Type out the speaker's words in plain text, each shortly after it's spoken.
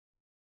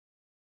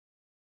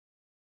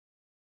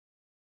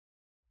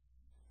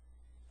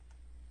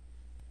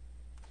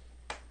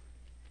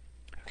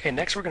Okay,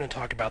 next we're going to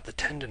talk about the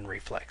tendon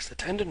reflex. The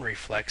tendon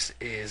reflex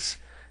is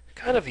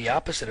kind of the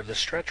opposite of the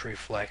stretch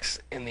reflex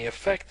in the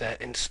effect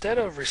that instead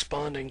of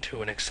responding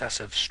to an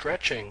excessive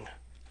stretching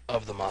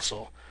of the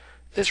muscle,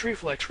 this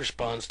reflex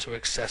responds to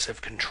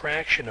excessive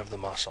contraction of the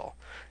muscle.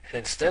 And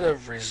instead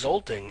of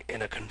resulting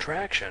in a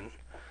contraction,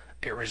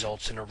 it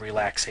results in a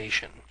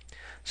relaxation.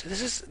 So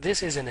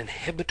this is an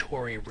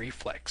inhibitory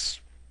reflex.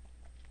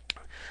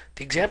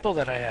 The example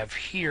that I have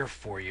here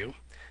for you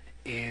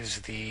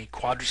is the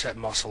quadricep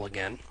muscle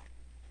again.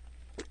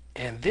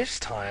 And this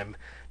time,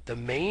 the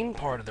main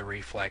part of the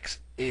reflex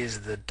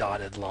is the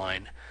dotted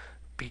line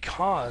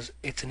because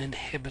it's an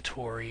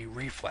inhibitory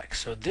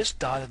reflex. So this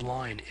dotted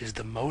line is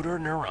the motor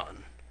neuron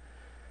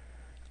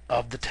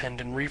of the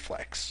tendon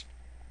reflex.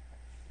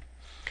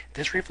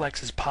 This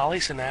reflex is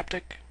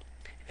polysynaptic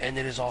and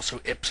it is also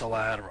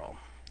ipsilateral,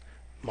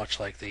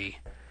 much like the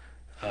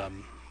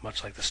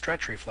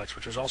stretch reflex,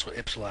 which is also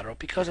ipsilateral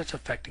because it's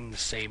affecting the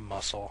same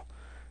muscle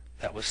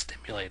that was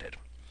stimulated.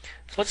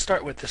 So let's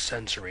start with the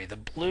sensory. The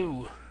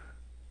blue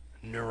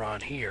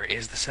neuron here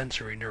is the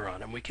sensory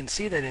neuron, and we can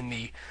see that in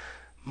the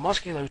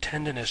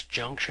musculotendinous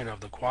junction of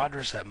the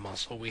quadricep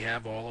muscle we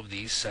have all of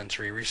these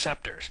sensory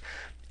receptors.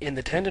 In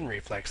the tendon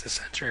reflex, the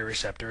sensory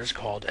receptor is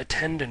called a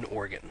tendon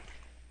organ,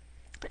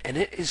 and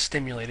it is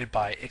stimulated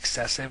by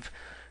excessive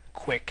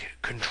quick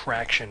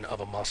contraction of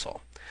a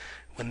muscle.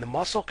 When the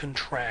muscle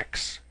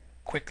contracts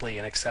quickly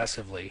and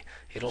excessively,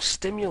 it'll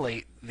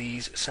stimulate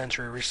these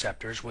sensory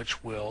receptors,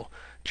 which will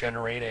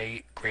generate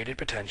a graded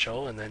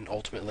potential and then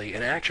ultimately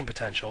an action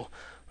potential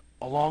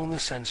along the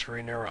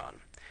sensory neuron.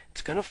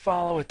 It's going to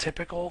follow a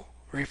typical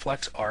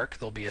reflex arc.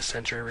 There'll be a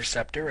sensory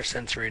receptor, a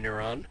sensory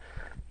neuron,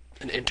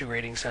 an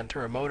integrating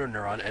center, a motor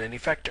neuron, and an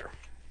effector.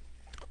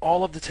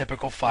 All of the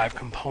typical 5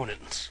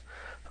 components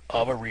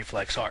of a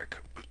reflex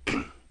arc.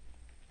 So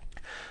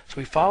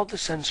we followed the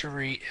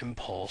sensory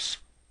impulse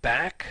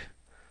back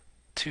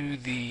to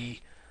the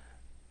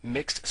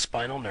mixed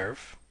spinal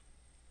nerve,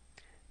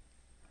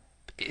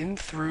 in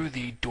through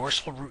the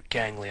dorsal root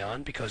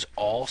ganglion, because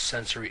all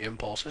sensory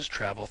impulses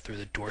travel through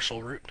the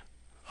dorsal root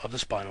of the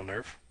spinal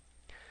nerve,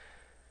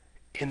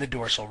 in the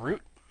dorsal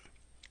root,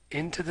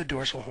 into the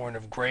dorsal horn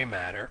of gray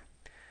matter,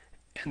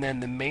 and then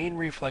the main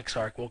reflex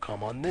arc will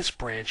come on this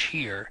branch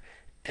here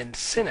and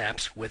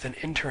synapse with an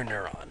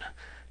interneuron.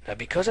 Now,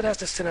 because it has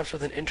to synapse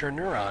with an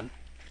interneuron,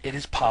 it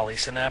is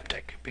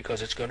polysynaptic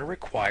because it's going to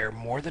require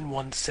more than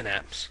one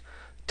synapse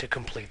to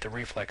complete the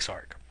reflex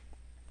arc.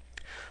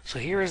 So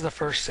here is the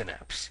first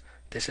synapse.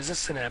 This is a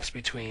synapse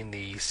between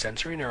the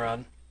sensory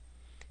neuron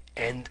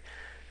and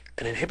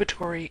an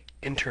inhibitory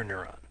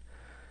interneuron.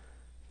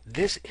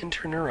 This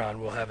interneuron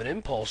will have an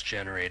impulse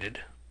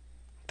generated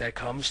that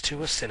comes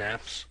to a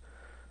synapse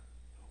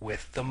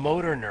with the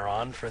motor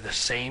neuron for the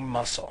same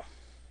muscle.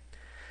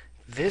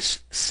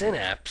 This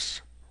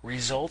synapse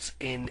results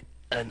in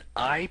an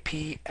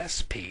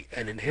IPSP,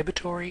 an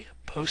inhibitory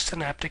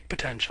postsynaptic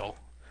potential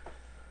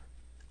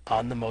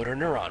on the motor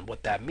neuron.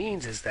 What that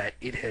means is that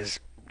it has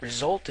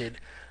resulted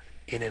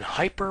in a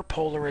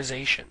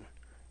hyperpolarization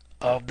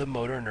of the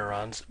motor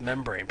neuron's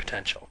membrane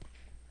potential.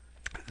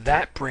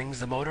 That brings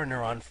the motor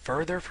neuron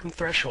further from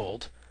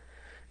threshold,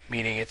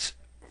 meaning it's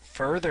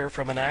further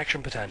from an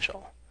action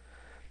potential,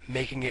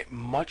 making it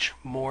much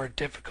more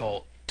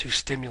difficult to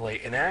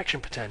stimulate an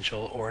action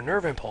potential or a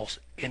nerve impulse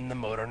in the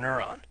motor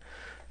neuron.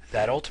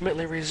 That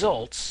ultimately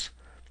results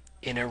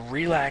in a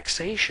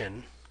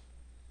relaxation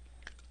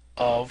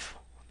of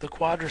the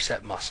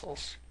quadricep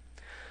muscles.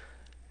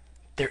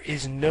 There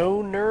is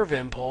no nerve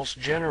impulse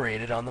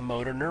generated on the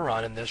motor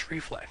neuron in this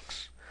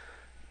reflex.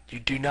 You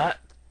do not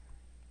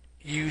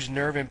use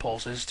nerve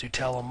impulses to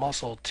tell a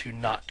muscle to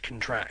not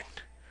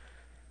contract.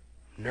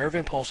 Nerve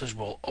impulses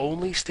will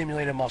only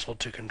stimulate a muscle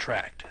to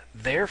contract.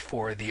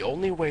 Therefore, the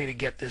only way to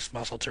get this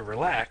muscle to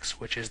relax,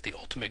 which is the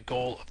ultimate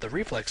goal of the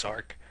reflex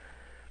arc,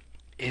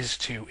 is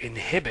to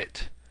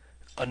inhibit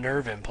a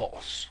nerve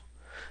impulse.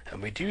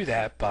 And we do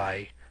that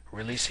by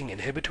releasing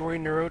inhibitory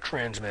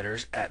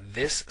neurotransmitters at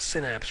this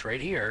synapse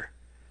right here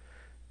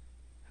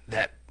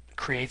that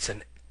creates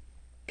an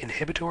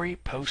inhibitory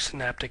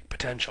postsynaptic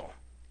potential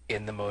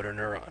in the motor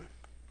neuron.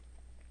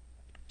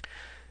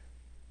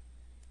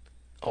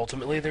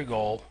 Ultimately, their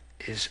goal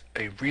is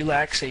a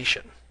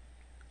relaxation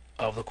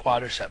of the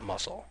quadricep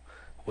muscle,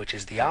 which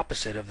is the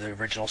opposite of the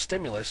original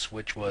stimulus,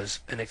 which was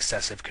an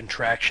excessive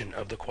contraction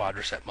of the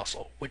quadricep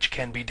muscle, which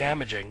can be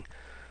damaging,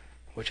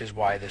 which is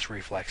why this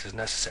reflex is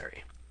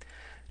necessary.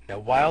 Now,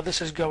 while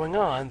this is going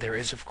on, there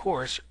is, of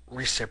course,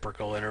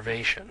 reciprocal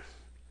innervation.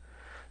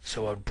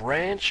 So a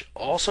branch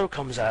also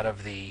comes out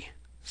of the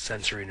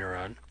sensory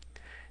neuron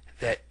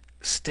that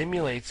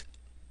stimulates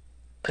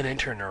an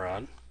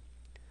interneuron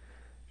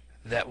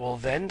that will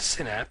then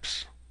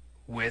synapse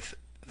with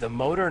the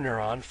motor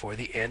neuron for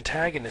the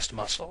antagonist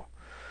muscle.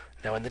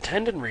 Now, in the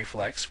tendon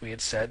reflex, we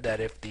had said that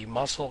if the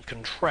muscle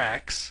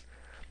contracts,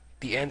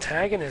 an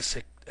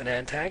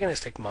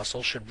antagonistic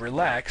muscle should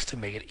relax to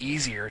make it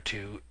easier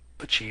to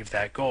achieve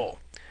that goal.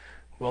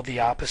 Well,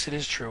 the opposite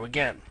is true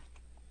again.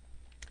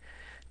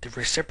 The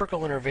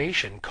reciprocal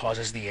innervation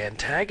causes the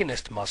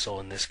antagonist muscle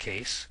in this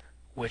case,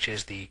 which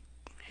is the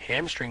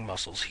hamstring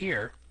muscles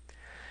here.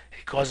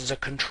 It causes a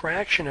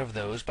contraction of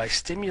those by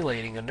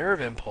stimulating a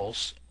nerve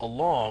impulse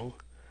along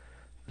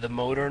the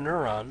motor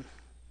neuron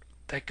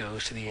that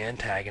goes to the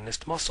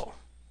antagonist muscle,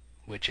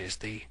 which is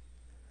the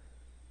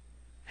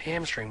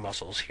hamstring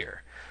muscles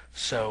here.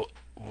 So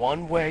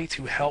one way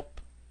to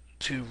help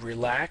to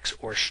relax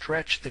or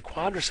stretch the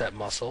quadricep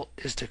muscle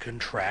is to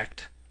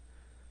contract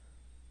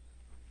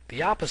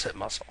the opposite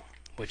muscle,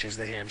 which is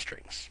the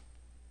hamstrings.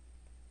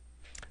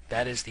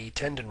 That is the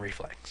tendon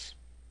reflex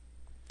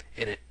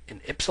in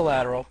an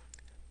ipsilateral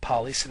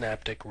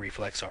polysynaptic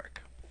reflex arc.